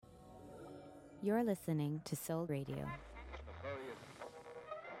You're listening to Soul Radio.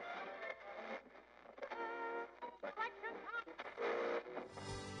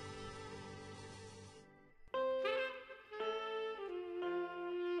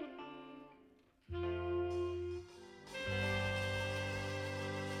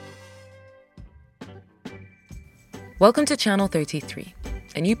 Welcome to Channel 33,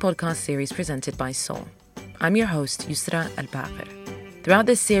 a new podcast series presented by Soul. I'm your host, Yusra Al-Baqir. Throughout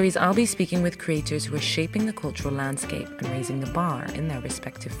this series, I'll be speaking with creators who are shaping the cultural landscape and raising the bar in their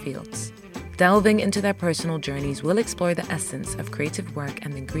respective fields. Delving into their personal journeys, we'll explore the essence of creative work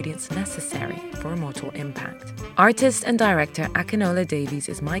and the ingredients necessary for immortal impact. Artist and director Akinola Davies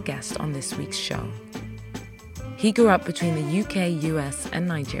is my guest on this week's show. He grew up between the UK, US, and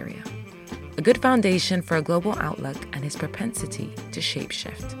Nigeria. A good foundation for a global outlook and his propensity to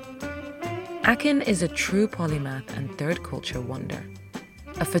shapeshift. Akin is a true polymath and third culture wonder.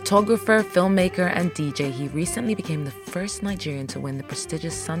 A photographer, filmmaker, and DJ, he recently became the first Nigerian to win the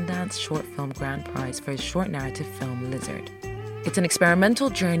prestigious Sundance Short Film Grand Prize for his short narrative film Lizard. It's an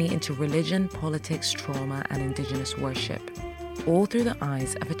experimental journey into religion, politics, trauma, and indigenous worship, all through the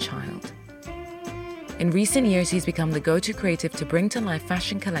eyes of a child. In recent years, he's become the go-to creative to bring to life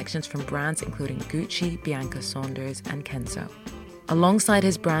fashion collections from brands including Gucci, Bianca Saunders, and Kenzo. Alongside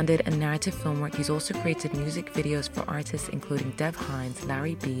his branded and narrative film work, he's also created music videos for artists including Dev Hynes,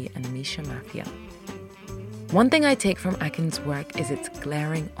 Larry B, and Misha Mafia. One thing I take from Akin's work is its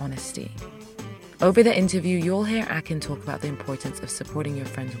glaring honesty. Over the interview, you'll hear Akin talk about the importance of supporting your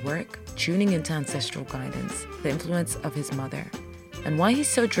friend's work, tuning into ancestral guidance, the influence of his mother, and why he's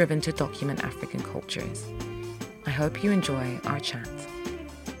so driven to document African cultures. I hope you enjoy our chat.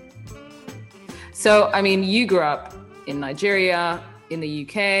 So, you grew up in Nigeria, in the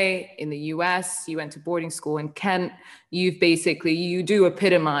UK, in the US, you went to boarding school in Kent. You do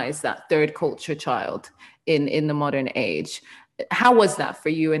epitomize that third culture child in the modern age. How was that for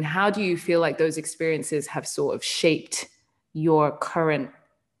you? And how do you feel like those experiences have sort of shaped your current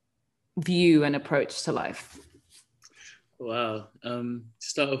view and approach to life? Wow.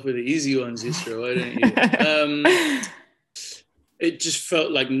 Start off with the easy ones, Yusra, why don't you? It just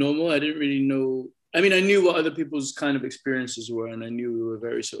felt like normal. I didn't really know. I knew what other people's kind of experiences were, and I knew we were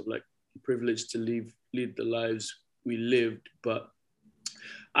very sort of like privileged to lead the lives we lived. But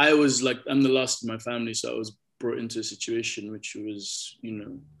I'm the last of my family, so I was brought into a situation which was,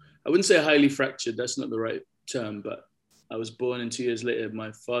 I wouldn't say highly fractured. That's not the right term, but I was born, and 2 years later,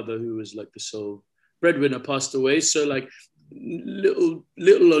 my father, who was like the sole breadwinner, passed away. So like little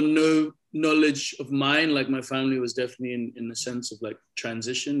or no knowledge of mine, like my family was definitely in the sense of like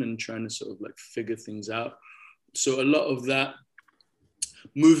transition and trying to sort of like figure things out. So a lot of that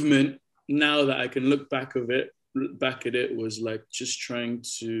movement, now that I can look back at it, was like just trying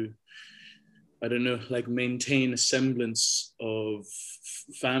to, I don't know, like maintain a semblance of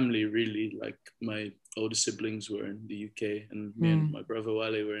family, really. Like my older siblings were in the UK, and me and my brother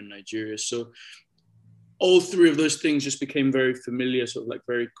Wale were in Nigeria. So all three of those things just became very familiar, sort of like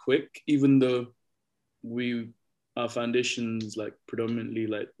very quick, even though our foundations like predominantly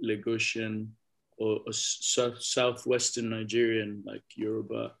like Lagosian or southwestern Nigerian, like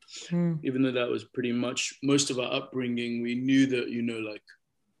Yoruba. Even though that was pretty much most of our upbringing, we knew that, like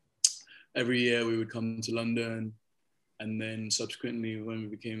every year we would come to London, and then subsequently when we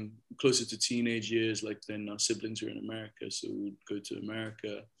became closer to teenage years, like then our siblings were in America, so we would go to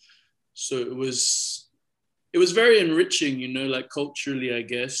America. So it was very enriching, like culturally, I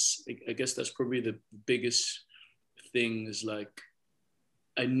guess. I guess that's probably the biggest thing is like,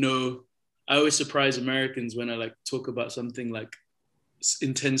 I always surprise Americans when I like talk about something like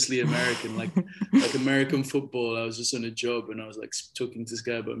intensely American, like American football. I was just on a job and I was like talking to this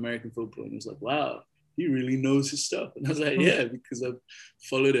guy about American football, and he was like, wow, he really knows his stuff. And I was like, yeah, because I've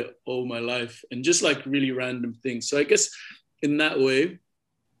followed it all my life, and just like really random things. So I guess in that way,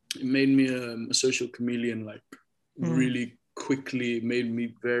 it made me a social chameleon, like really quickly. It made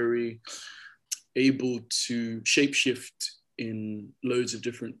me very able to shapeshift in loads of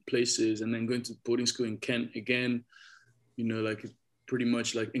different places. And then going to boarding school in Kent again, like pretty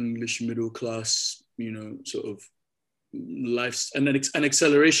much like English middle class, sort of life, and then an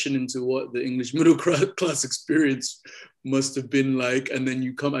acceleration into what the English middle class experience must have been like. And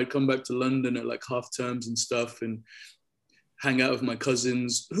then I'd come back to London at like half terms and stuff, and hang out with my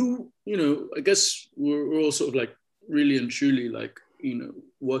cousins who, I guess we're all sort of like really and truly like,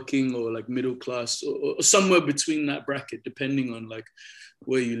 working or like middle class or somewhere between that bracket, depending on like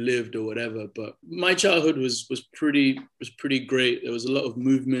where you lived or whatever. But my childhood was pretty great. There was a lot of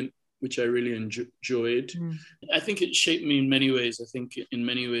movement, which I really enjoyed. I think it shaped me in many ways. I think in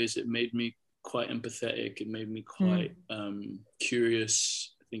many ways it made me quite empathetic. It made me quite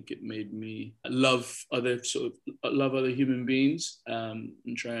curious. I think it made me love other human beings, and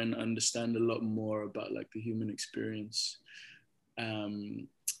try and understand a lot more about like the human experience. And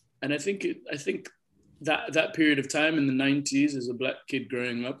I think that period of time in the 90s as a Black kid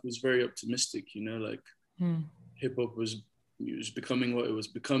growing up was very optimistic, you know, like hip hop was becoming what it was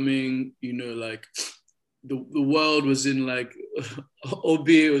becoming, you know, like the world was in like,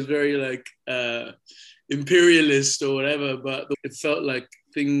 albeit it was very like imperialist or whatever, but it felt like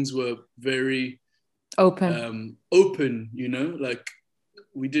things were very open, you know, like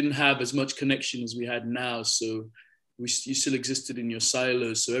we didn't have as much connection as we had now. So you still existed in your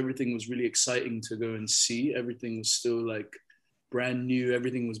silos. So everything was really exciting to go and see. Everything was still like brand new.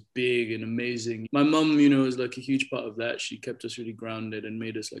 Everything was big and amazing. My mum, you know, was like a huge part of that. She kept us really grounded and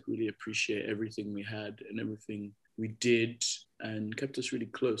made us like really appreciate everything we had and everything we did, and kept us really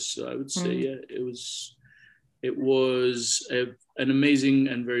close. So I would say, yeah, it was an amazing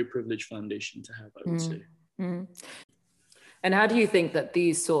and very privileged foundation to have, I would say. And how do you think that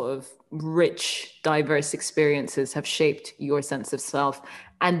these sort of rich, diverse experiences have shaped your sense of self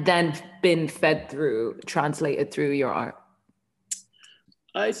and then been translated through your art?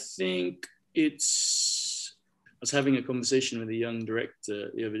 I think I was having a conversation with a young director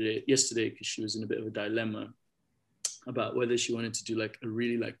yesterday, because she was in a bit of a dilemma about whether she wanted to do like a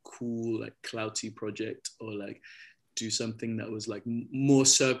really like cool, like clouty project, or like do something that was like more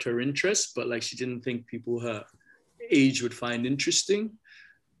served her interests, but like she didn't think people her age would find interesting.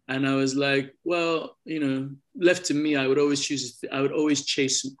 And I was like, well, you know, left to me, I would always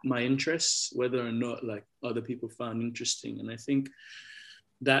chase my interests, whether or not like other people found interesting. And I think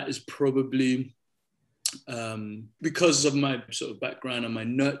that is probably because of my sort of background and my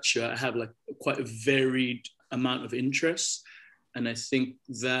nurture, I have like quite a varied amount of interests. And I think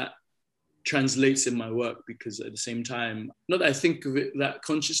that translates in my work, because at the same time, not that I think of it that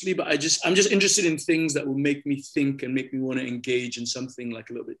consciously, but I'm just interested in things that will make me think and make me want to engage in something like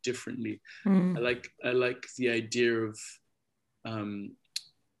a little bit differently. I like the idea of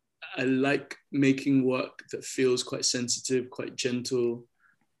I like making work that feels quite sensitive, quite gentle.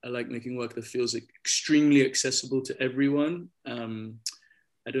 I like making work that feels extremely accessible to everyone.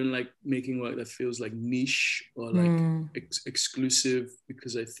 I don't like making work that feels like niche or like exclusive,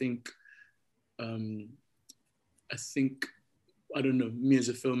 because I think, I don't know, me as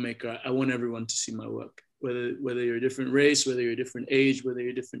a filmmaker, I want everyone to see my work, whether you're a different race, whether you're a different age, whether you're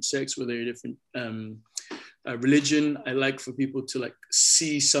a different sex, whether you're a different religion. I like for people to like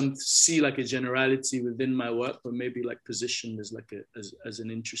see like a generality within my work, but maybe like positioned as like as an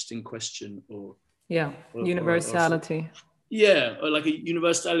interesting question or universality. Or like a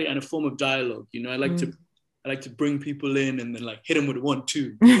universality and a form of dialogue. You know, I like to bring people in and then like hit them with 1,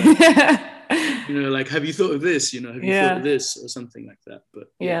 2. Like, you know, like, have you thought of this? You know, have you thought of this, or something like that?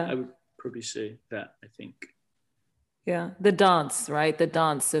 But I would probably say that, I think. Yeah, the dance, right? The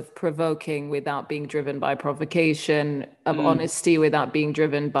dance of provoking without being driven by provocation, of honesty without being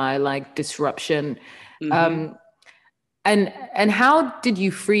driven by like disruption. And how did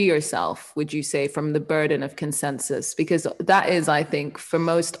you free yourself, would you say, from the burden of consensus? Because that is, I think, for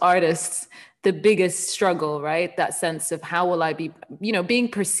most artists, the biggest struggle, right? That sense of how will I be, you know, being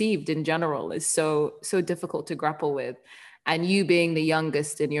perceived in general is so difficult to grapple with. And you being the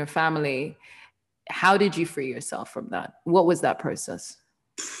youngest in your family, how did you free yourself from that? What was that process?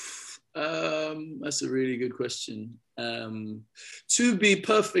 That's a really good question. To be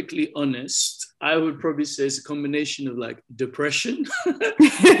perfectly honest, I would probably say it's a combination of like depression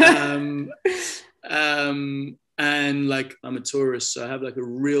and like I'm a tourist, so I have like a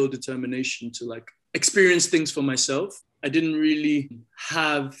real determination to like experience things for myself. I didn't really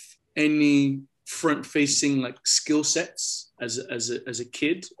have any front-facing like skill sets as a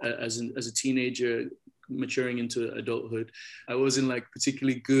kid, as a teenager maturing into adulthood. I wasn't like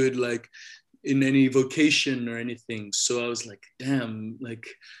particularly good like in any vocation or anything. So I was like, damn, like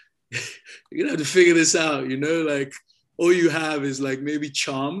you're gonna have to figure this out, you know, like all you have is like maybe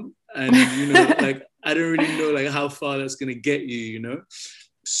charm, and you know, like I don't really know like how far that's gonna get you, you know.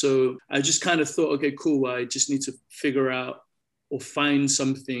 So I just kind of thought, okay, cool, well, I just need to figure out or find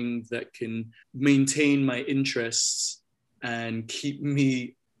something that can maintain my interests and keep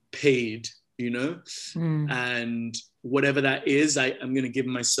me paid, you know? And whatever that is, I'm going to give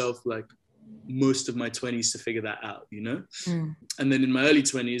myself like most of my 20s to figure that out, you know? And then in my early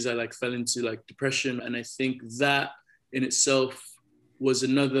 20s, I like fell into like depression. And I think that in itself was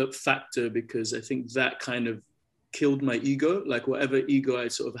another factor, because I think that kind of killed my ego, like whatever ego I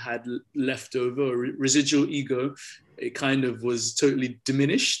sort of had left over, or residual ego, it kind of was totally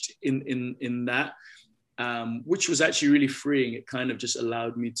diminished in that, which was actually really freeing. It kind of just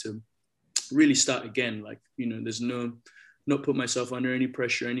allowed me to really start again. Like, you know, there's not put myself under any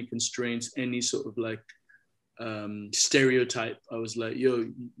pressure, any constraints, any sort of like stereotype. I was like,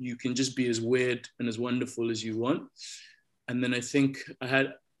 yo, you can just be as weird and as wonderful as you want. And then I think I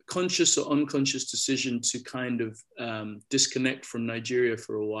had conscious or unconscious decision to kind of disconnect from Nigeria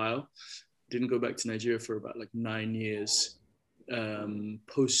for a while. Didn't go back to Nigeria for about like 9 years,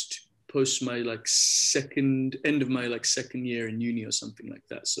 post my like end of my like second year in uni or something like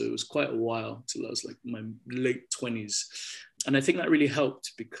that. So it was quite a while till I was like my late 20s. And I think that really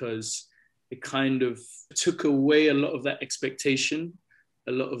helped because it kind of took away a lot of that expectation,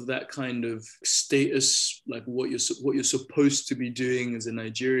 a lot of that kind of status, like what you're supposed to be doing as a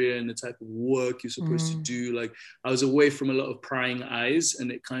Nigerian, the type of work you're supposed to do. Like I was away from a lot of prying eyes, and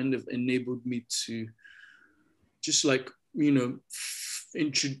it kind of enabled me to just like, you know,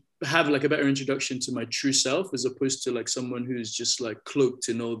 have like a better introduction to my true self, as opposed to like someone who's just like cloaked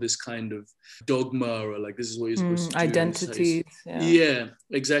in all this kind of dogma, or like this is what you're supposed to do. Identities. Yeah,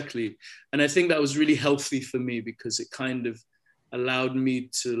 exactly. And I think that was really healthy for me because it kind of allowed me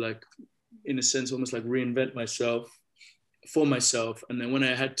to like, in a sense, almost like reinvent myself for myself. And then when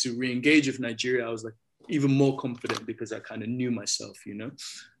I had to re-engage with Nigeria, I was like even more confident because I kind of knew myself, you know?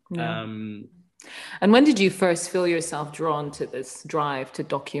 Yeah. And when did you first feel yourself drawn to this drive to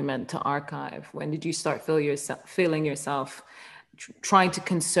document, to archive? When did you start feeling yourself trying to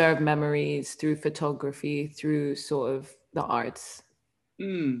conserve memories through photography, through sort of the arts?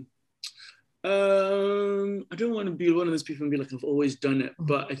 I don't want to be one of those people and be like, I've always done it.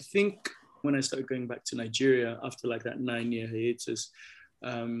 But I think when I started going back to Nigeria after like that 9-year hiatus,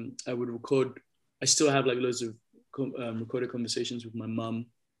 I would record. I still have like loads of recorded conversations with my mum,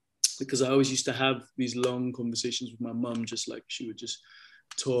 because I always used to have these long conversations with my mum, just like she would just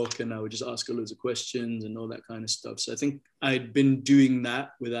talk and I would just ask her loads of questions and all that kind of stuff. So I think I'd been doing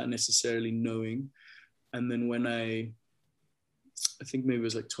that without necessarily knowing. And then when I think maybe it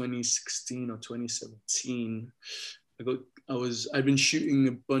was like 2016 or 2017, I'd been shooting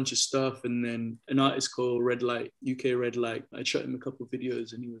a bunch of stuff, and then an artist called Red Light, UK Red Light, I shot him a couple of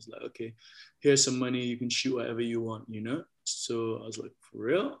videos and he was like, okay, here's some money, you can shoot whatever you want, you know? So I was like, for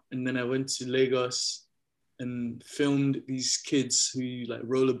real? And then I went to Lagos and filmed these kids who like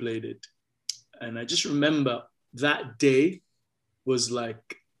rollerbladed. And I just remember that day was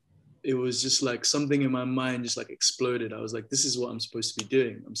like, it was just like something in my mind just like exploded. I was like, this is what I'm supposed to be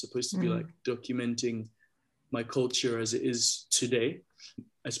doing. I'm supposed to be like documenting my culture as it is today,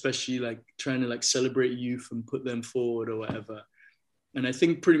 especially like trying to like celebrate youth and put them forward or whatever. And I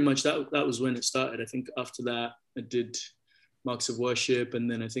think pretty much that was when it started. I think after that, I did Marks of Worship. And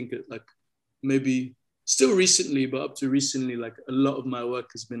then I think it like maybe still recently, but up to recently, like a lot of my work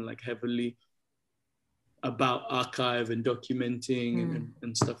has been like heavily about archive and documenting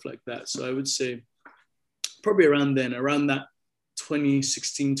and stuff like that. So I would say probably around that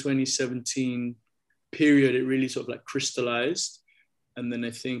 2016, 2017 period, it really sort of like crystallized. And then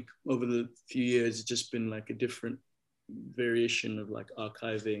I think over the few years, it's just been like a different variation of like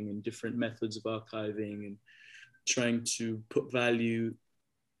archiving and different methods of archiving and trying to put value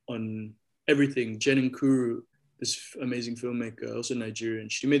on everything. Jen Nkuru, this amazing filmmaker, also Nigerian,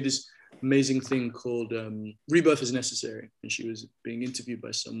 she made this amazing thing called Rebirth is Necessary. And she was being interviewed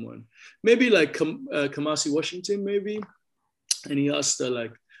by someone, maybe like Kamasi Washington, maybe. And he asked her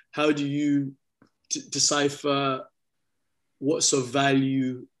like, how do you decipher what's of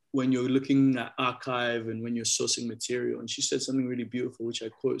value when you're looking at archive and when you're sourcing material? And she said something really beautiful, which I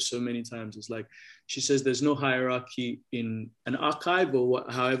quote so many times. It's like, she says, there's no hierarchy in an archive or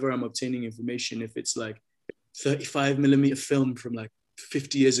however I'm obtaining information. If it's like 35 millimeter film from like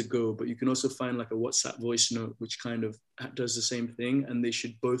 50 years ago, but you can also find like a WhatsApp voice note, which kind of does the same thing. And they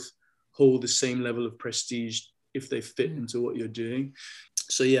should both hold the same level of prestige if they fit into what you're doing.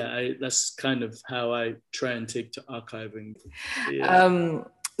 So yeah, that's kind of how I try and take to archiving. Yeah.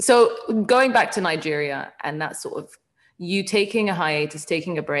 So going back to Nigeria and that sort of you taking a hiatus,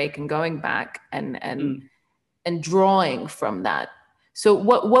 taking a break and going back and drawing from that. So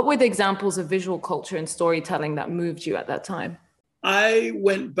what were the examples of visual culture and storytelling that moved you at that time? I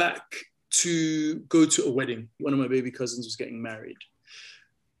went back to go to a wedding. One of my baby cousins was getting married.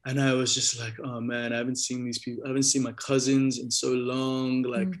 And I was just like, oh man, I haven't seen these people. I haven't seen my cousins in so long.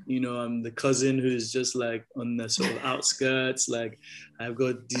 Like, you know, I'm the cousin who's just like on the sort of outskirts. Like I've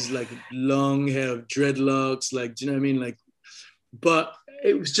got these like long hair of dreadlocks. Like, do you know what I mean? Like, but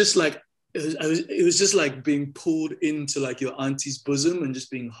it was just like, it was just like being pulled into like your auntie's bosom and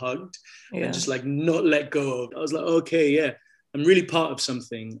just being hugged and just like not let go of. I was like, okay, yeah, I'm really part of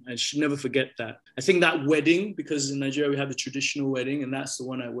something. I should never forget that. I think that wedding, because in Nigeria we have the traditional wedding, and that's the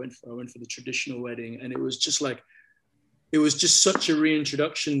one I went for. I went for the traditional wedding, and it was just such a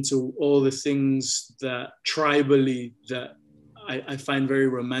reintroduction to all the things that tribally that I find very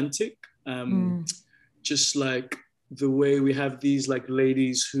romantic. Just like the way we have these like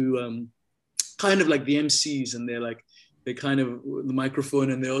ladies who kind of like the MCs, and they kind of the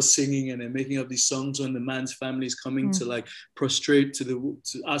microphone and they're all singing and they're making up these songs when the man's family is coming to like prostrate to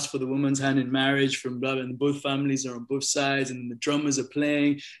ask for the woman's hand in marriage from blah, and both families are on both sides, and then the drummers are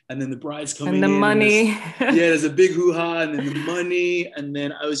playing, and then the bride's coming and the in, money. And there's a big hoo-ha, and then the money, and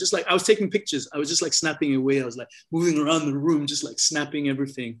then I was taking pictures. I was just like snapping away. I was like moving around the room, just like snapping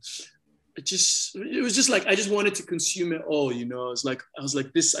everything. It was just like I just wanted to consume it all, you know. I was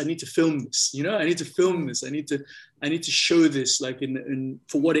like this, I need to film this, you know. I need to film this. I need to show this like in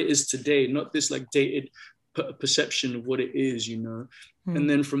for what it is today, not this like dated perception of what it is, you know. And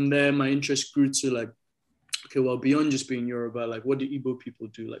then from there my interest grew to like, okay, well, beyond just being Yoruba, like what do Igbo people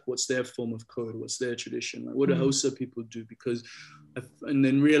do? Like what's their form of code? What's their tradition? Like what do Hausa people do? Because and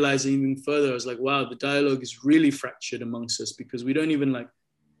then realizing even further, I was like, wow, the dialogue is really fractured amongst us, because we don't even like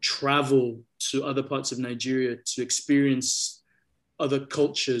travel to other parts of Nigeria to experience other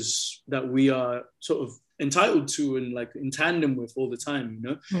cultures that we are sort of entitled to and like in tandem with all the time, you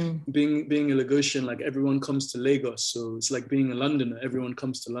know. Being a Lagosian, like everyone comes to Lagos, so it's like being a Londoner, everyone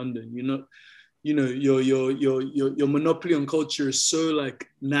comes to London. You're not, you know, your monopoly on culture is so like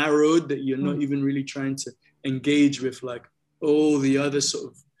narrowed that you're not even really trying to engage with like all the other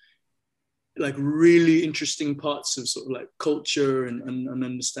sort of like really interesting parts of sort of like culture and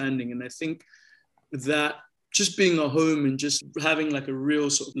understanding. And I think that just being a home and just having like a real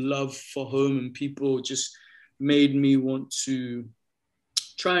sort of love for home and people just made me want to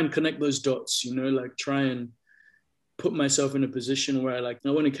try and connect those dots, you know, like try and put myself in a position where I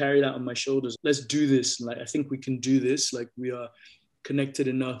want to carry that on my shoulders. Let's do this. Like, I think we can do this. Like we are connected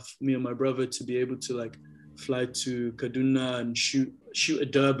enough, me and my brother, to be able to like fly to Kaduna and shoot a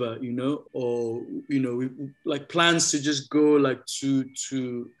Durba, you know, or, you know, we like plans to just go like to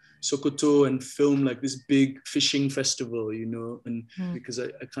Sokoto and film like this big fishing festival, you know, and because I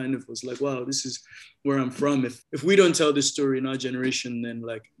kind of was like, wow, this is where I'm from. If we don't tell this story in our generation, then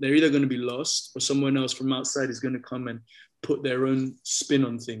like they're either going to be lost or someone else from outside is going to come and put their own spin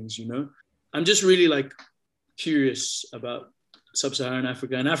on things, you know. I'm just really like curious about sub-Saharan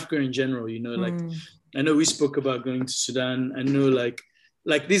Africa and Africa in general, you know, like I know we spoke about going to Sudan. I know like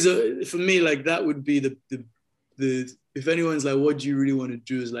these are, for me, like that would be the if anyone's like, what do you really want to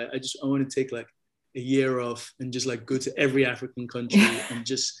do, is like, I want to take like a year off and just like go to every African country and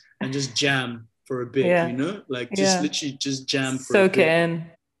just jam for a bit, you know, like just literally just jam for a bit. Soak it in.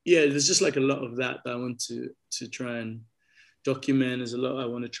 Yeah, there's just like a lot of that I want to try and document. There's a lot I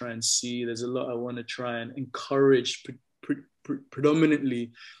want to try and see. There's a lot I want to try and encourage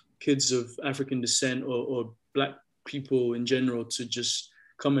predominantly kids of African descent or Black people in general to just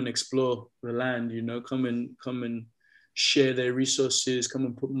come and explore the land, you know, come and share their resources, come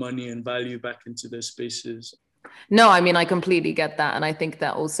and put money and value back into their spaces. No, I mean, I completely get that. And I think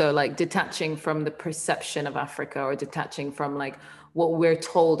that also like detaching from the perception of Africa, or detaching from like what we're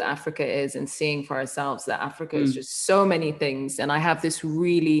told Africa is, and seeing for ourselves that Africa is just so many things. And I have this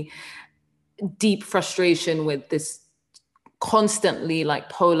really deep frustration with this constantly like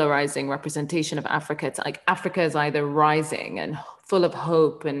polarizing representation of Africa. It's like Africa is either rising and full of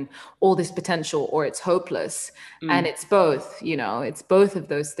hope and all this potential, or it's hopeless. And it's both, you know, it's both of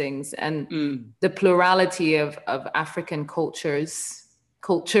those things. And the plurality of African cultures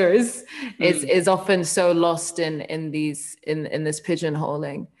is often so lost in this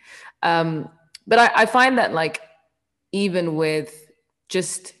pigeonholing. But I find that like even with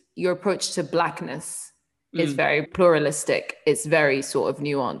just your approach to Blackness is very pluralistic. It's very sort of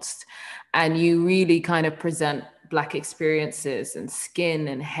nuanced. And you really kind of present Black experiences and skin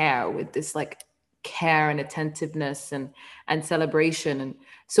and hair with this like care and attentiveness and celebration. And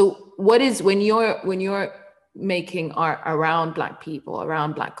so what is, when you're making art around Black people,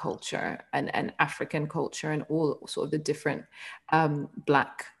 around Black culture and African culture and all sort of the different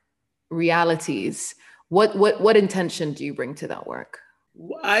Black realities, what intention do you bring to that work?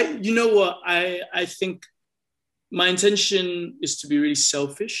 You know what, I think my intention is to be really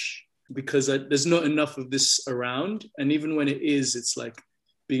selfish, because there's not enough of this around. And even when it is, it's like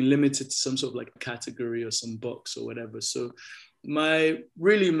being limited to some sort of like category or some box or whatever. So my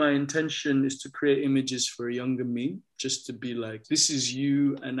intention is to create images for a younger me, just to be like, this is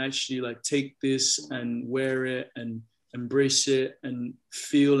you, and actually like take this and wear it and embrace it and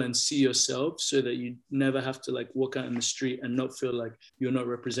feel and see yourself, so that you never have to like walk out in the street and not feel like you're not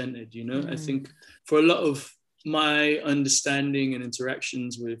represented, you know? I think for a lot of my understanding and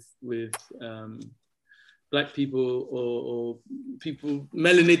interactions with Black people or people,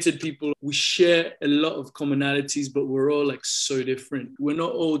 melanated people, we share a lot of commonalities, but we're all like so different. We're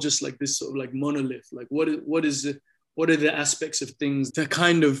not all just like this sort of like monolith. Like what are the aspects of things that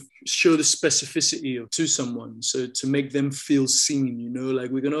kind of show the specificity to someone, so to make them feel seen, you know?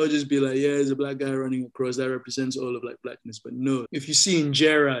 Like we can all just be like, yeah, there's a Black guy running across, that represents all of like Blackness. But no, if you see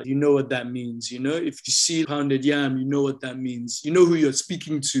injera, you know what that means, you know? If you see pounded yam, you know what that means. You know who you're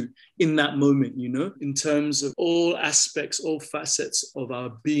speaking to in that moment, you know? In terms of all aspects, all facets of our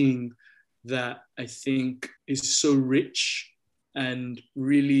being that I think is so rich and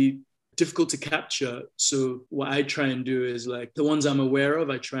really difficult to capture. So what I try and do is like the ones I'm aware of,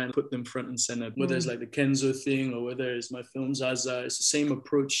 I try and put them front and center, whether it's like the Kenzo thing or whether it's my film Zaza. It's the same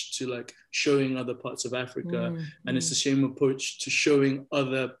approach to like showing other parts of Africa, and it's the same approach to showing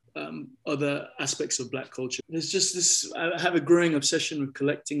other aspects of Black culture. There's just this, I have a growing obsession with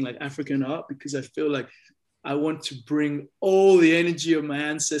collecting like African art, because I feel like I want to bring all the energy of my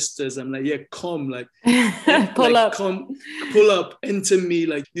ancestors. I'm like, yeah, come, like, pull up, enter me,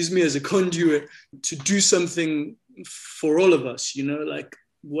 like, use me as a conduit to do something for all of us, you know, like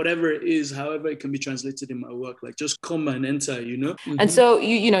whatever it is, however it can be translated in my work, like just come and enter, you know? And so,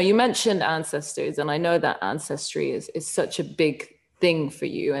 you mentioned ancestors, and I know that ancestry is such a big thing for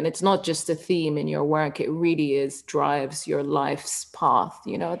you, and it's not just a theme in your work, it really drives your life's path,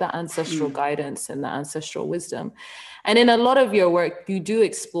 you know, the ancestral guidance and the ancestral wisdom. And in a lot of your work, you do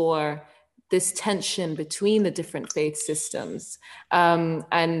explore this tension between the different faith systems,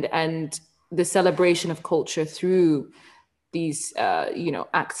 and the celebration of culture through these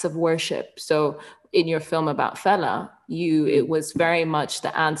acts of worship. So in your film about Fela, it was very much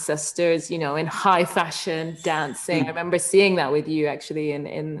the ancestors, you know, in high fashion dancing. I remember seeing that with you actually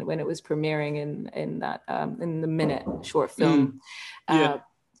in when it was premiering in that in the Minute short film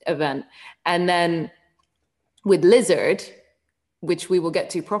event. And then with Lizard, which we will get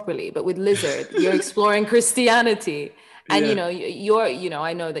to properly, but with Lizard, you're exploring Christianity. And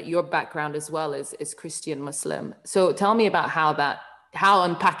I know that your background as well is Christian Muslim. So tell me about how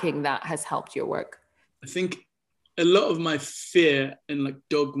unpacking that has helped your work. I think a lot of my fear and like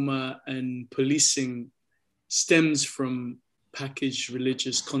dogma and policing stems from packaged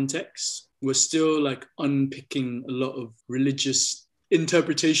religious contexts. We're still like unpicking a lot of religious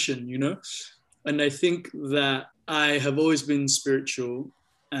interpretation, you know? And I think that I have always been spiritual,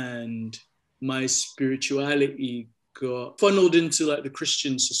 and my spirituality got funneled into like the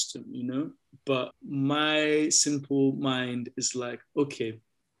Christian system, you know? But my simple mind is like, okay,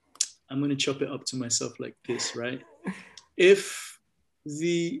 I'm going to chop it up to myself like this, right? If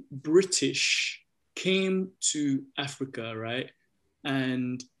the British came to Africa, right,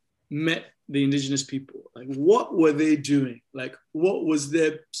 and met the indigenous people, like what were they doing? Like what was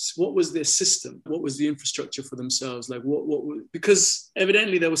their system? What was the infrastructure for themselves? Like because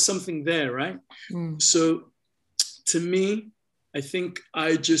evidently there was something there, right? So to me, I think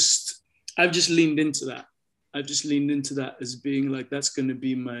I've just leaned into that. I've just leaned into that as being like, that's going to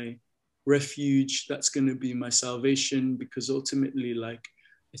be my refuge. That's going to be my salvation, because ultimately, like,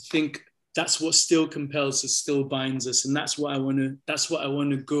 I think that's what still compels us, still binds us. And that's what I want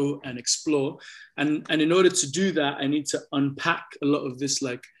to go and explore. And in order to do that, I need to unpack a lot of this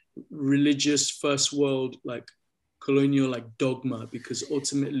like religious first world, like colonial, like dogma, because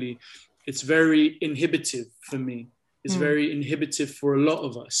ultimately it's very inhibitive for me. It's very inhibitive for a lot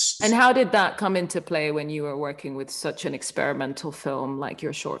of us. And how did that come into play when you were working with such an experimental film like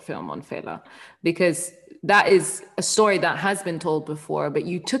your short film on Fela? Because that is a story that has been told before, but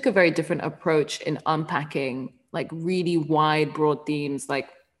you took a very different approach in unpacking like really wide, broad themes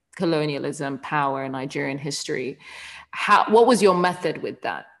like colonialism, power, Nigerian history. What was your method with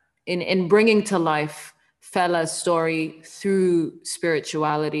that in bringing to life Fela's story through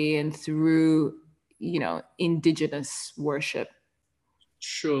spirituality and through, you know, indigenous worship?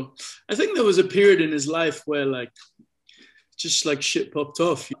 Sure. I think there was a period in his life where like, just like shit popped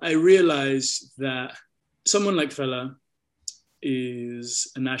off. I realized that someone like Fela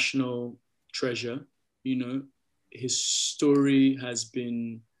is a national treasure. You know, his story has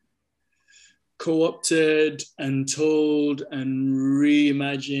been co-opted and told and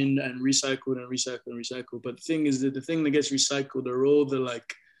reimagined and recycled and recycled and recycled. But the thing is that the thing that gets recycled are all the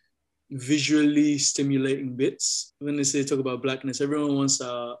like visually stimulating bits. When they say talk about blackness, everyone wants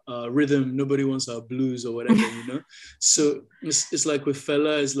a rhythm, nobody wants a blues or whatever, you know. So it's like with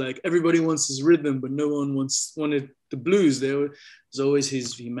Fela, it's like everybody wants his rhythm, but no one wanted the blues. There's always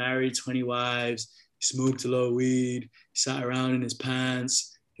he married 20 wives, he smoked a lot of weed, he sat around in his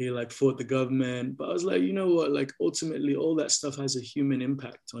pants, he like fought the government. But I was like, you know what, like ultimately all that stuff has a human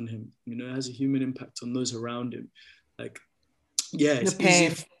impact on him, you know, it has a human impact on those around him. Like, yeah, it's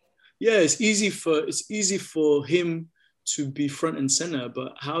easy. Yeah, it's easy for him to be front and center,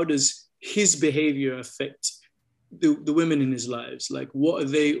 but how does his behavior affect the women in his lives? Like, what are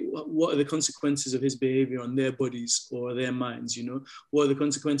the consequences of his behavior on their bodies or their minds, you know? What are the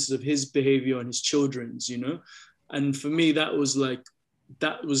consequences of his behavior on his children's, you know? And for me, that was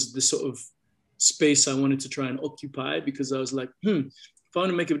the sort of space I wanted to try and occupy, because I was like, if I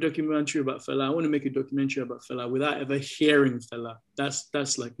want to make a documentary about Fela, I want to make a documentary about Fela without ever hearing Fela. That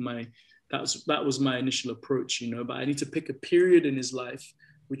was my initial approach, you know. But I need to pick a period in his life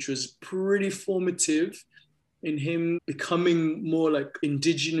which was pretty formative in him becoming more like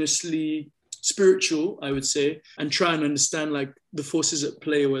indigenously spiritual, I would say, and try and understand like the forces at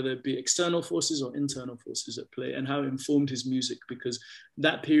play, whether it be external forces or internal forces at play, and how it informed his music, because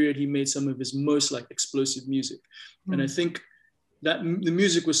that period he made some of his most like explosive music. And I think that the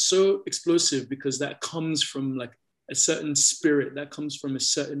music was so explosive because that comes from like a certain spirit, that comes from a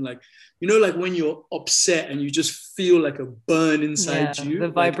certain, like, you know, like when you're upset and you just feel like a burn inside you. The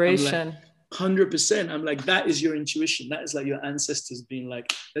vibration. Like, 100%. I'm like, that is your intuition. That is like your ancestors being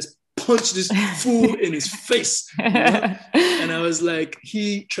like, let's punch this fool in his face. You know? And I was like,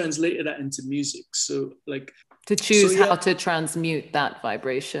 he translated that into music. So like, to choose how to transmute that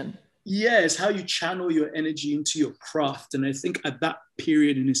vibration. Yeah, it's how you channel your energy into your craft. And I think at that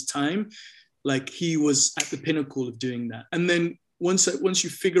period in his time, like he was at the pinnacle of doing that. And then once you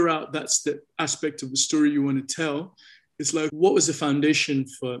figure out that's the aspect of the story you want to tell, it's like, what was the foundation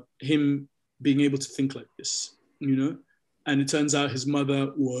for him being able to think like this, you know? And it turns out his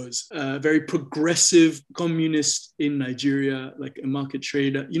mother was a very progressive communist in Nigeria, like a market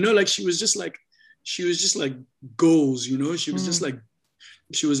trader, you know, like she was just like goals, you know, she was just like,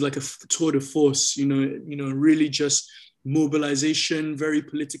 she was like a tour de force, you know, really just mobilization, very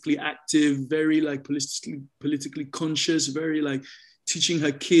politically active, very like politically conscious, very like teaching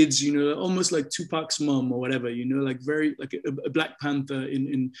her kids, you know, almost like Tupac's mom or whatever, you know, like very like a Black Panther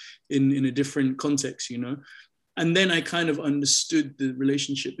in a different context, you know. And then I kind of understood the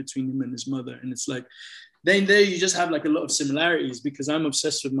relationship between him and his mother. And it's like, then there you just have like a lot of similarities, because I'm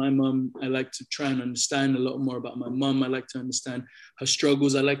obsessed with my mom. I like to try and understand a lot more about my mom. I like to understand her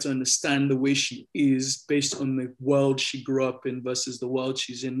struggles. I like to understand the way she is based on the world she grew up in versus the world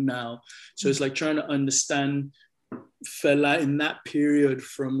she's in now. So it's like trying to understand Fela in that period,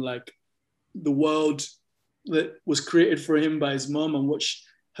 from like the world that was created for him by his mom and what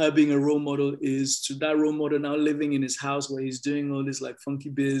her being a role model is, to that role model now living in his house where he's doing all this like funky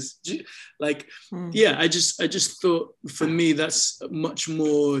biz. Like, yeah, I just thought for me, that's a much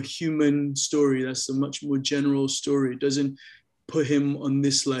more human story. That's a much more general story. It doesn't put him on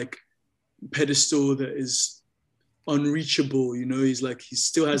this like pedestal that is unreachable, you know. He's like, he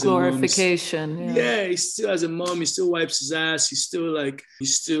still has glorification. A mom. Yeah, he still has a mom. He still wipes his ass. He's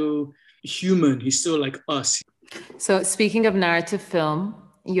still human. He's still like us. So speaking of narrative film,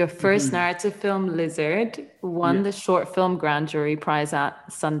 your first narrative film, Lizard, won the short film grand jury prize at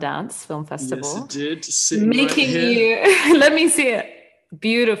Sundance Film Festival. Yes, it did. Making you, let me see it.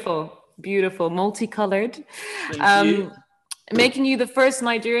 Beautiful, multicolored. Making you the first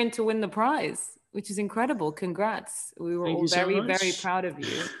Nigerian to win the prize, which is incredible. Congrats. We were all very, very proud of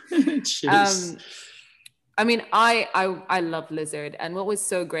you. Cheers. I mean, I love Lizard. And what was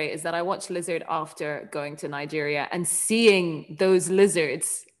so great is that I watched Lizard after going to Nigeria and seeing those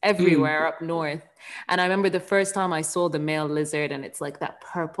lizards everywhere up north. And I remember the first time I saw the male lizard, and it's like that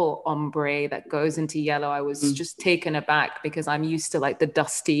purple ombre that goes into yellow. I was just taken aback, because I'm used to like the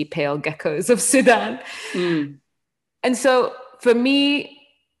dusty, pale geckos of Sudan. And so for me,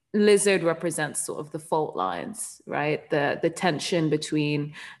 Lizard represents sort of the fault lines, right? The tension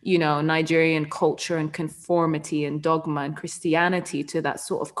between, you know, Nigerian culture and conformity and dogma and Christianity, to that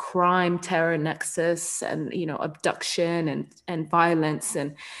sort of crime terror nexus and, you know, abduction and violence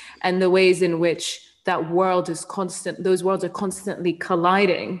and the ways in which that world is those worlds are constantly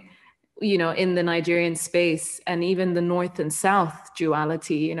colliding, you know, in the Nigerian space, and even the North and South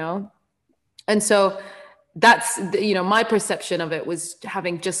duality, you know? And so that's, you know, my perception of it was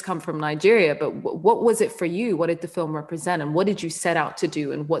having just come from Nigeria. But what was it for you? What did the film represent? And what did you set out to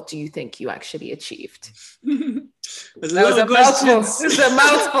do? And what do you think you actually achieved? There's a lot of questions. It's a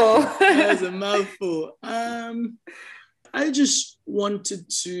mouthful. That's a mouthful. I just wanted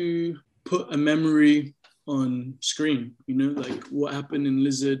to put a memory on screen, you know, like what happened in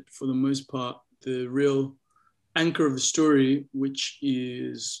Lizard for the most part, the real anchor of the story, which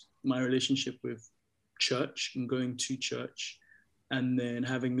is my relationship with church and going to church, and then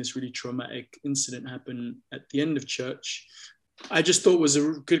having this really traumatic incident happen at the end of church, I just thought was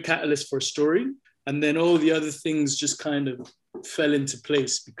a good catalyst for a story. And then all the other things just kind of fell into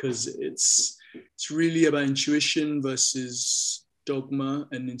place because it's really about intuition versus dogma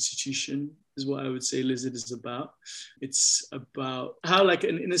and institution is what I would say Lizard is about. It's about how like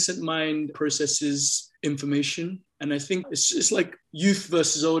an innocent mind processes information. And I think it's just like youth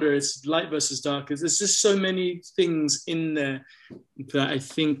versus older, it's light versus dark. There's just so many things in there that I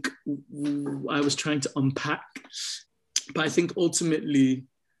think I was trying to unpack. But I think ultimately,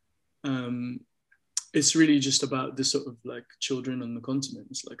 it's really just about the sort of like children on the continent.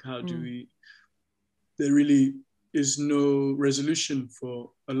 It's like, how do we, there really is no resolution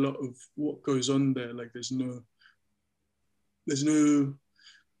for a lot of what goes on there. Like there's not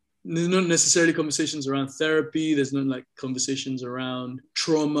necessarily conversations around therapy. There's not like conversations around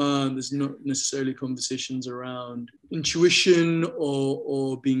trauma. There's not necessarily conversations around intuition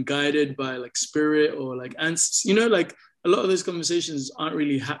or being guided by like spirit or like ants. You know, like a lot of those conversations aren't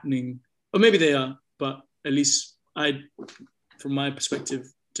really happening, or maybe they are, but at least I, from my perspective,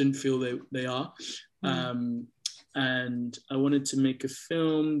 didn't feel they are. And I wanted to make a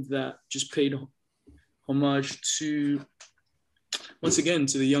film that just paid homage to, once again,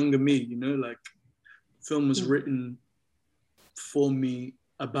 to the younger me, you know, like film was written for me,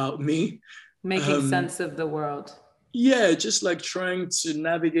 about me. Making sense of the world. Yeah, just like trying to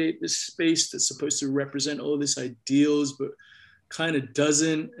navigate this space that's supposed to represent all these ideals, but kind of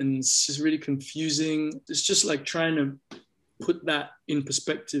doesn't. And it's just really confusing. It's just like trying to put that in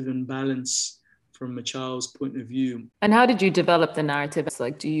perspective and balance from a child's point of view. And how did you develop the narrative? It's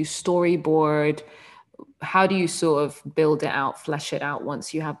like, do you storyboard? How do you sort of build it out, flesh it out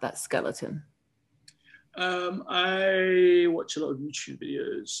once you have that skeleton? I watch a lot of YouTube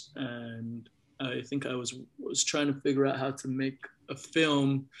videos, and I think I was trying to figure out how to make a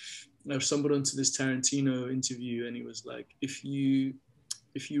film. I stumbled onto this Tarantino interview, and he was like, if you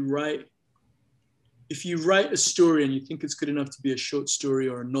write a story and you think it's good enough to be a short story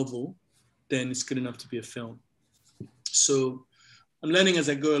or a novel, then it's good enough to be a film. So I'm learning as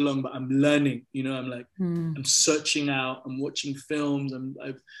I go along, but I'm learning, you know, I'm like, I'm searching out, I'm watching films. I'm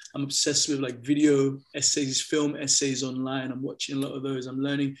obsessed with like video essays, film essays online. I'm watching a lot of those. I'm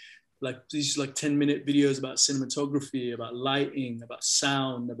learning like these like 10-minute videos about cinematography, about lighting, about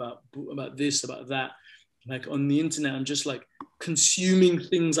sound, about this, about that. Like on the internet, I'm just like consuming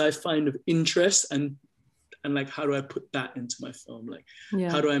things I find of interest and like, how do I put that into my film? Like,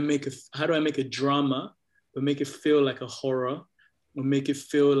 how do I make a drama, but make it feel like a horror, or make it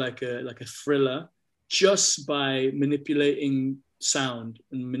feel like a thriller, just by manipulating sound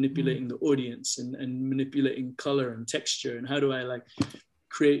and manipulating the audience and manipulating color and texture? And how do I like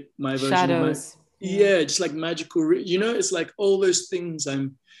create my version shadows? Just like magical, you know, it's like all those things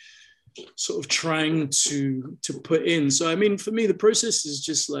I'm sort of trying to put in. So I mean, for me, the process is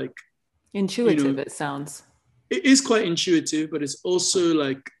just like intuitive, you know, it sounds. It is quite intuitive, but it's also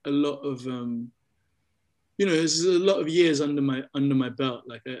like a lot of you know, there's a lot of years under my belt.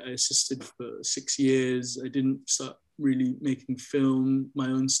 Like I assisted for 6 years. I didn't start really making my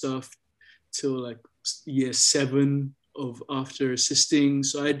own stuff till like year 7 of after assisting.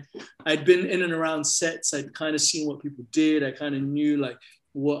 So I'd been in and around sets. I'd kind of seen what people did. I kind of knew like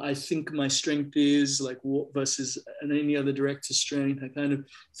what I think my strength is, like what versus any other director's strength. I kind of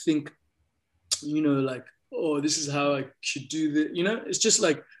think, you know, like, oh, this is how I should do this. You know, it's just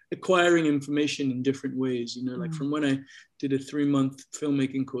like acquiring information in different ways, you know, like from when I did a 3-month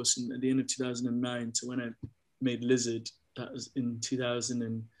filmmaking course at the end of 2009 to when I made Lizard, that was in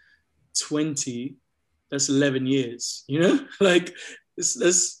 2020, that's 11 years, you know, like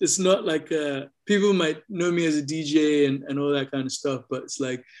it's not like people might know me as a DJ and all that kind of stuff, but it's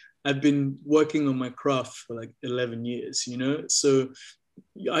like I've been working on my craft for like 11 years, you know, so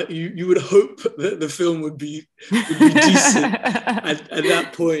you would hope that the film would be decent at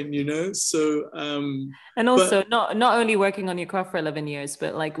that point, you know. So and also not only working on your craft for 11 years,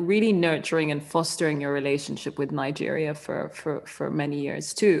 but like really nurturing and fostering your relationship with Nigeria for many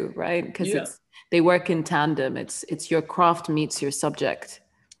years too, right? Because they work in tandem. It's your craft meets your subject.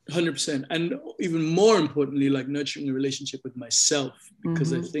 100%, and even more importantly, like nurturing a relationship with myself,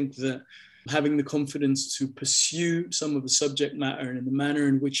 because I think that having the confidence to pursue some of the subject matter and the manner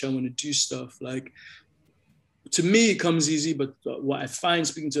in which I want to do stuff, like to me, it comes easy, but what I find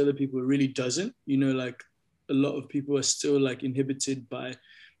speaking to other people, it really doesn't. You know, like a lot of people are still like inhibited by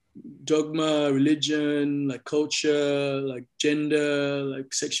dogma, religion, like culture, like gender,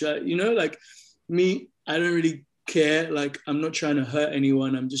 like sexuality, you know, like me, I don't really care. Like, I'm not trying to hurt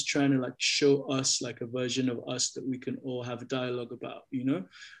anyone. I'm just trying to like show us like a version of us that we can all have a dialogue about, you know?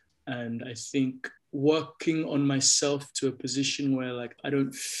 And I think working on myself to a position where like I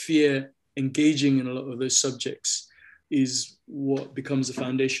don't fear engaging in a lot of those subjects is what becomes the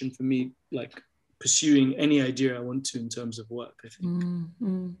foundation for me, like pursuing any idea I want to in terms of work, I think.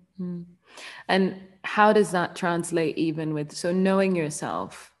 And how does that translate even with, so knowing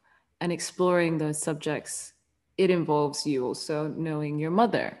yourself and exploring those subjects, it involves you also knowing your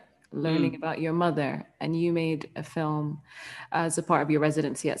mother, learning about your mother. And you made a film as a part of your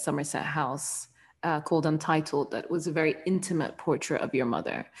residency at Somerset House called Untitled, that was a very intimate portrait of your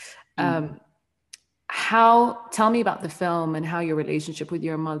mother. Tell me about the film and how your relationship with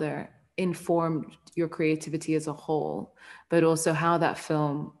your mother informed your creativity as a whole, but also how that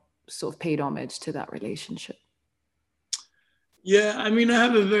film sort of paid homage to that relationship. Yeah, I mean, I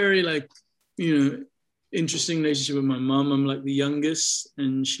have a very like, you know, interesting relationship with my mom. I'm like the youngest,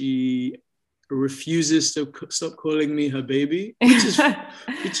 and she refuses to stop calling me her baby,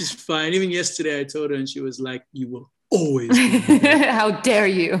 which is fine. Even yesterday I told her, and she was like, "You will always be how dare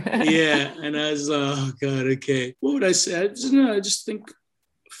you?" Yeah, and I was like, oh God, okay. What would I say? I just think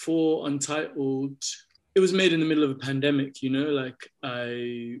for Untitled, it was made in the middle of a pandemic, you know, like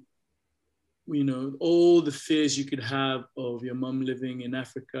you know, all the fears you could have of your mum living in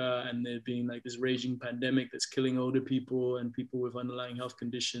Africa and there being like this raging pandemic that's killing older people and people with underlying health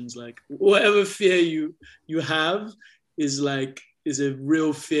conditions, like whatever fear you have is a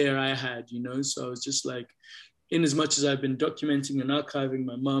real fear I had, you know? So I was just like, in as much as I've been documenting and archiving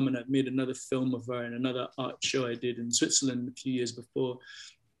my mum, and I've made another film of her and another art show I did in Switzerland a few years before,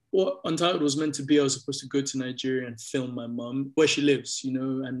 what Untitled was meant to be, I was supposed to go to Nigeria and film my mum, where she lives, you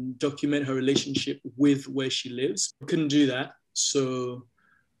know, and document her relationship with where she lives. I couldn't do that. So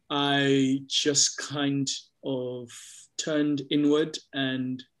I just kind of turned inward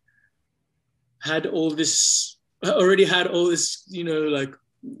and already had all this, you know, like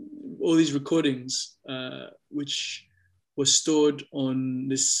all these recordings, which were stored on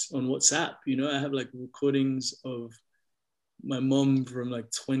WhatsApp. You know, I have like recordings of my mom from like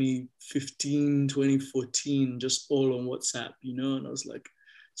 2015, 2014, just all on WhatsApp, you know? And I was like,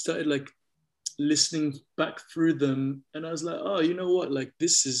 started like listening back through them. And I was like, oh, you know what? Like,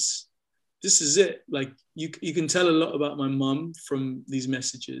 this is it. Like you can tell a lot about my mom from these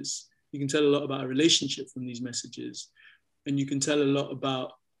messages. You can tell a lot about our relationship from these messages. And you can tell a lot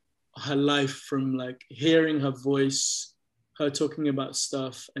about her life from like hearing her voice, her talking about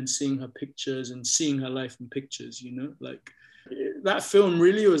stuff and seeing her pictures and seeing her life in pictures, you know? Like that film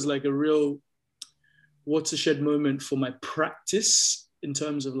really was like a real watershed moment for my practice in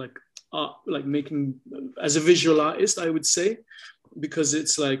terms of like art, like making as a visual artist, I would say, because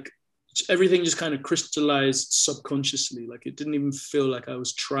it's like everything just kind of crystallized subconsciously. Like it didn't even feel like I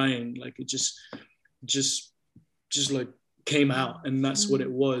was trying. Like it just like came out, and that's what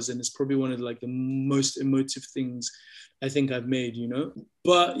it was. And it's probably one of like the most emotive things I think I've made, you know?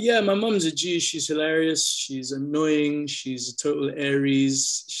 But yeah, my mom's a G. She's hilarious. She's annoying. She's a total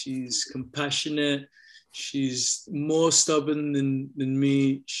Aries. She's compassionate. She's more stubborn than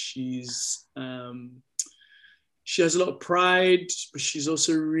me. She has a lot of pride, but she's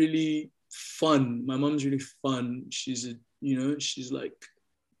also really fun. My mom's really fun. She's a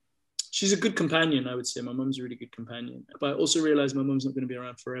good companion, I would say. My mom's a really good companion. But I also realized my mom's not going to be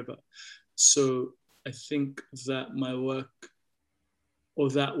around forever. So I think that my work,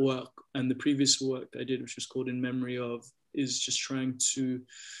 or that work, and the previous work I did, which was called In Memory Of, is just trying to,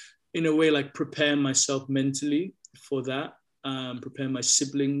 in a way, like prepare myself mentally for that, prepare my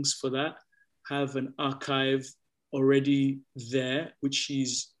siblings for that, have an archive already there, which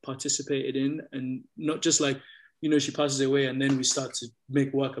she's participated in, and not just like, you know, she passes away and then we start to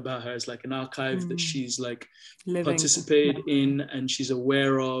make work about her as like an archive that she's like participated in and she's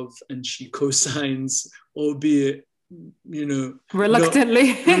aware of, and she co-signs, albeit, you know,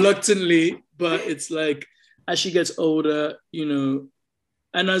 reluctantly, but it's like as she gets older, you know,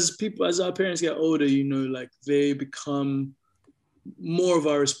 and as our parents get older, you know, like they become more of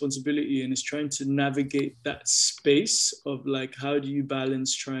our responsibility, and it's trying to navigate that space of like, how do you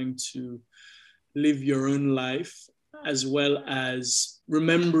balance trying to live your own life as well as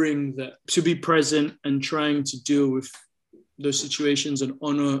remembering that to be present and trying to deal with those situations and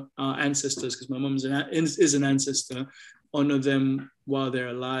honor our ancestors, because my mom is an ancestor, honor them while they're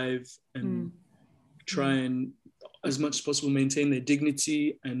alive and try and as much as possible, maintain their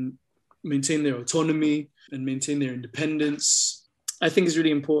dignity and maintain their autonomy and maintain their independence, I think is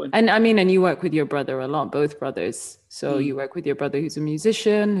really important. And I mean, and you work with your brother a lot, both brothers. So you work with your brother who's a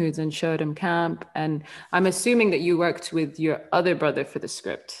musician, who's in Shoredham Camp. And I'm assuming that you worked with your other brother for the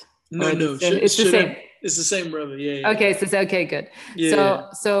script. No, it's the same. It's the same brother, yeah. Okay, okay, good. Yeah.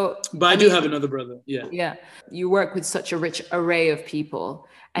 So but I do have another brother, yeah. Yeah, you work with such a rich array of people,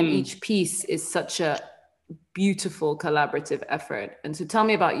 and each piece is such a beautiful collaborative effort. And so tell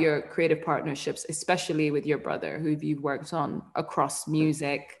me about your creative partnerships, especially with your brother, who you've worked on across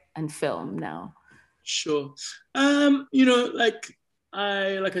music and film now. Sure. Like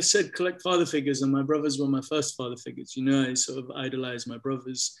I said, collect father figures, and my brothers were my first father figures. I sort of idolized my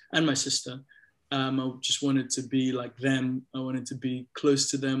brothers and my sister. I just wanted to be like them. I wanted to be close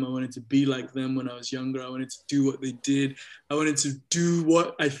to them. I wanted to be like them when I was younger. I wanted to do what they did. I wanted to do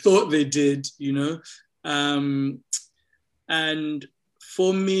what I thought they did, And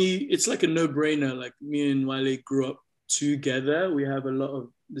for me, it's like a no-brainer. Like, me and Wale grew up together. We have a lot of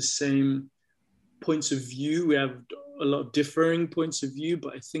the same points of view. We have a lot of differing points of view,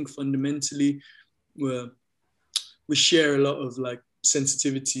 but I think fundamentally we share a lot of like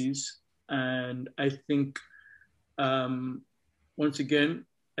sensitivities. And I think, once again,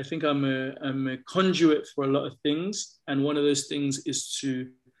 I think I'm a conduit for a lot of things. And one of those things is to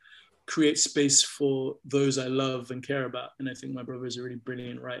create space for those I love and care about. And I think my brother is a really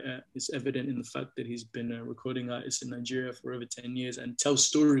brilliant writer. It's evident in the fact that he's been a recording artist in Nigeria for over 10 years and tells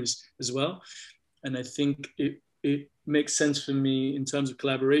stories as well. And I think it makes sense for me in terms of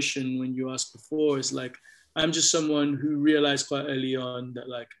collaboration. When you asked before, it's like, I'm just someone who realized quite early on that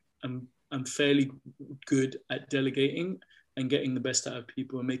like, I'm fairly good at delegating and getting the best out of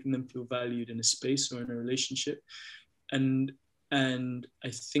people and making them feel valued in a space or in a relationship. And I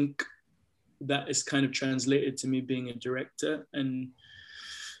think that is kind of translated to me being a director and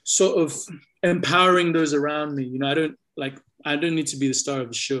sort of empowering those around me. I don't need to be the star of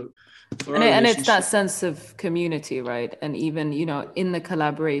the show. And it's that sense of community, right? And even, in the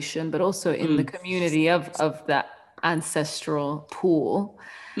collaboration, but also in the community of that ancestral pool.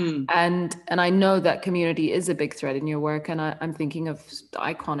 And I know that community is a big thread in your work. And I'm thinking of the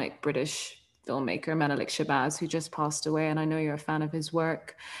iconic British filmmaker Menelik Shabazz, who just passed away, and I know you're a fan of his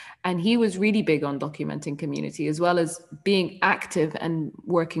work. And he was really big on documenting community, as well as being active and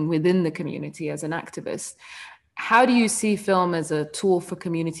working within the community as an activist. How do you see film as a tool for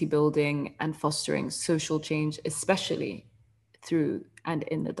community building and fostering social change, especially through and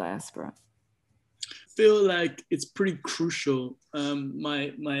in the diaspora? I feel like it's pretty crucial.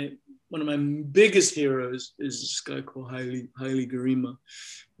 One of my biggest heroes is this guy called Haile Gerima.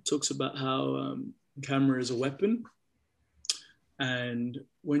 Talks about how camera is a weapon, and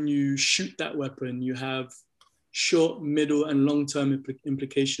when you shoot that weapon, you have short, middle, and long-term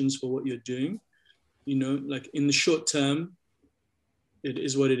implications for what you're doing. Like in the short term, it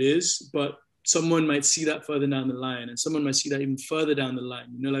is what it is, but someone might see that further down the line, and someone might see that even further down the line.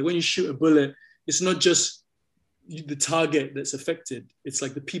 Like when you shoot a bullet, it's not just the target that's affected, it's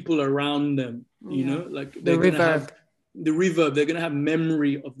like the people around them, like the reverb. They're going to have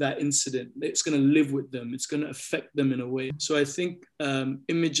memory of that incident. It's going to live with them. It's going to affect them in a way. So I think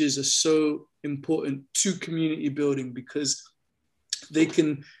images are so important to community building because they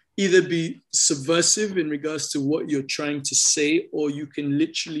can either be subversive in regards to what you're trying to say, or you can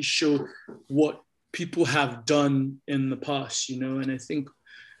literally show what people have done in the past, And I think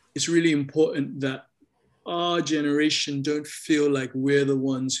it's really important that our generation don't feel like we're the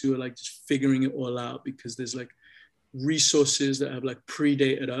ones who are like just figuring it all out, because there's like resources that have like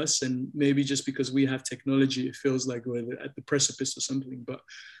predated us, and maybe just because we have technology it feels like we're at the precipice or something. But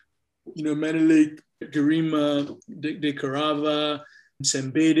Menelik, Gerima, De Carava,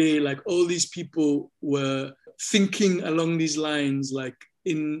 Sembede, like all these people were thinking along these lines, like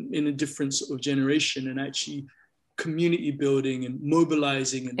in a different sort of generation, and actually community building and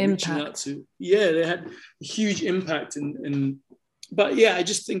mobilizing and reaching out to, they had a huge impact. But yeah,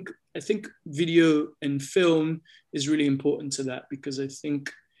 I think video and film is really important to that, because I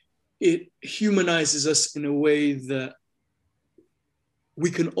think it humanizes us in a way that we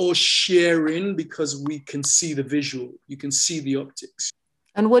can all share in, because we can see the visual, you can see the optics.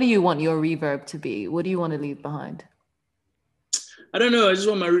 And what do you want your reverb to be? What do you want to leave behind? I don't know. I just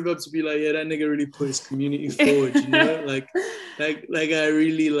want my reverb to be like, that nigga really put his community forward, like I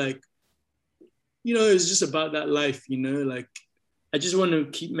really it's just about that life, like I just want to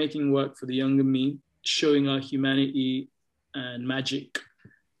keep making work for the younger me, showing our humanity and magic.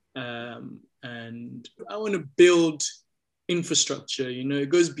 And I want to build infrastructure, it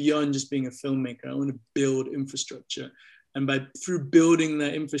goes beyond just being a filmmaker. I want to build infrastructure. And through building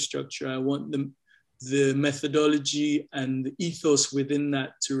that infrastructure, I want the methodology and the ethos within that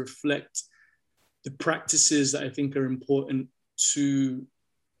to reflect the practices that I think are important to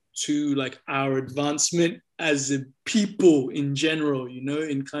like our advancement as a people in general,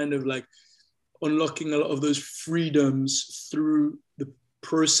 in kind of like unlocking a lot of those freedoms through the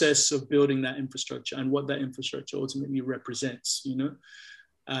process of building that infrastructure and what that infrastructure ultimately represents,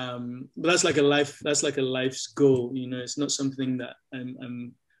 but that's like a life's goal, it's not something that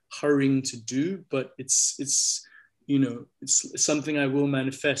I'm hurrying to do, but it's something I will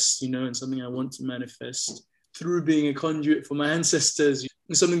manifest, and something I want to manifest through being a conduit for my ancestors.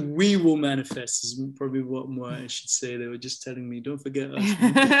 And something we will manifest is probably what more I should say. They were just telling me, don't forget us.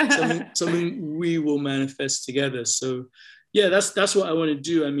 something we will manifest together. So yeah, that's what I want to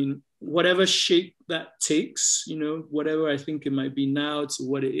do. I mean, whatever shape that takes, whatever I think it might be now to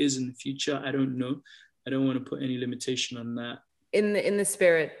what it is in the future, I don't know. I don't want to put any limitation on that. In the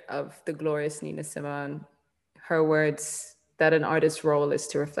spirit of the glorious Nina Simone, her words that an artist's role is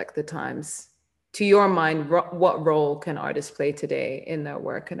to reflect the times. To your mind, what role can artists play today in their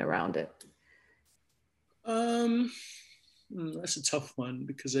work and around it? That's a tough one,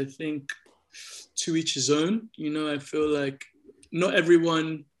 because I think to each his own. I feel like not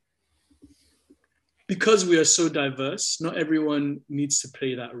everyone, because we are so diverse, not everyone needs to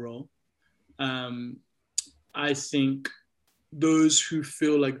play that role. I think those who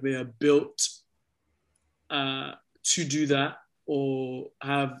feel like they are built to do that or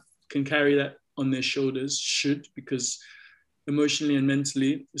can carry that on their shoulders should, because emotionally and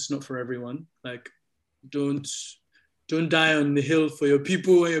mentally it's not for everyone. Like, don't die on the hill for your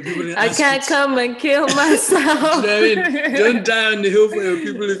people when your people didn't ask you. I can't come and kill myself. You know what I mean? Don't die on the hill for your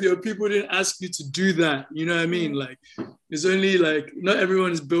people if your people didn't ask you to do that. You know what I mean? Like, it's only like, not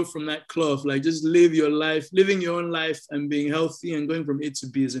everyone is built from that cloth. Like, just live your life, living your own life and being healthy and going from A to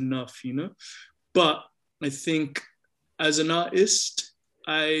B is enough, But I think as an artist,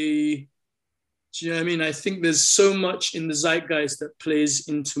 do you know what I mean? I think there's so much in the zeitgeist that plays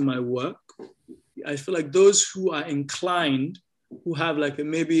into my work. I feel like those who are inclined, who have like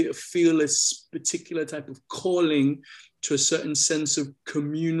maybe feel a particular type of calling to a certain sense of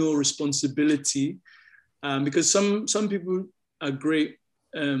communal responsibility, because some people are great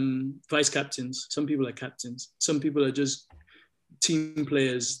vice captains. Some people are captains. Some people are just team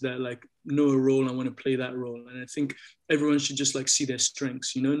players that like know a role and want to play that role. And I think everyone should just like see their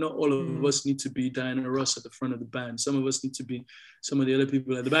strengths. Not all of us need to be Diana Ross at the front of the band. Some of us need to be some of the other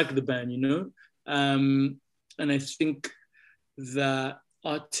people at the back of the band, And I think that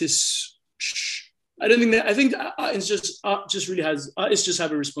artists, I think artists just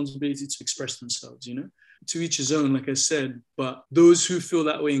have a responsibility to express themselves, to each his own, like I said. But those who feel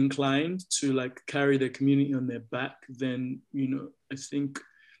that way inclined to like carry their community on their back, then, I think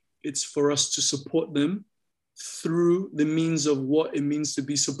it's for us to support them through the means of what it means to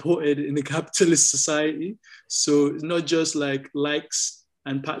be supported in a capitalist society. So it's not just like likes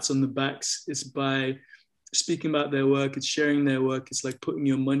and pats on the backs. It's by speaking about their work, it's sharing their work, it's like putting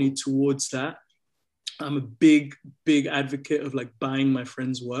your money towards that. I'm a big, big advocate of like buying my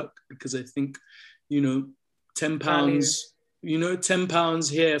friends' work, because I think, £10,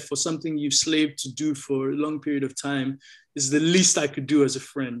 £10 here for something you've slaved to do for a long period of time is the least I could do as a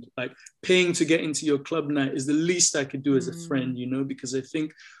friend. Like, paying to get into your club night is the least I could do as a friend, because I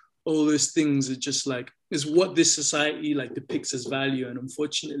think all those things are just like, is what this society like depicts as value. And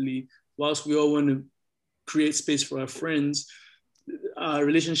unfortunately, whilst we all want to create space for our friends, our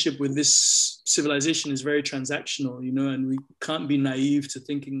relationship with this civilization is very transactional, and we can't be naive to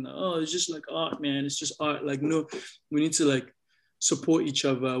thinking, oh, it's just like art, man, it's just art. Like, no, we need to like support each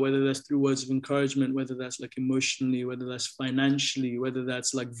other, whether that's through words of encouragement, whether that's like emotionally, whether that's financially, whether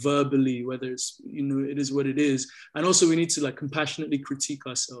that's like verbally, whether it's, it is what it is. And also we need to like compassionately critique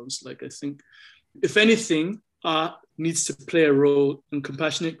ourselves. Like, I think if anything, art needs to play a role in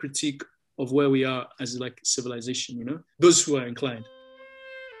compassionate critique of where we are as like civilization, those who are inclined.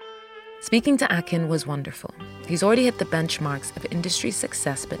 Speaking to Akin was wonderful. He's already hit the benchmarks of industry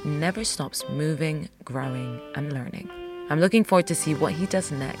success, but never stops moving, growing, and learning. I'm looking forward to see what he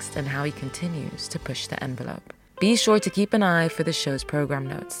does next and how he continues to push the envelope. Be sure to keep an eye for the show's program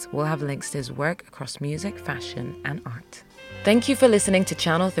notes. We'll have links to his work across music, fashion, and art. Thank you for listening to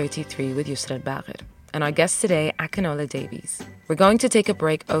Channel 33 with Yousra El-Bagher. And our guest today, Akinola Davies. We're going to take a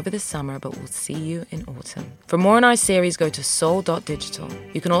break over the summer, but we'll see you in autumn. For more on our series, go to soul.digital.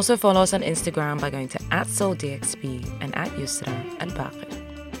 You can also follow us on Instagram by going to @SoulDXB and @Yousra El-Bagher.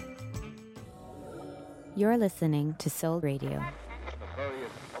 You're listening to Soul Radio.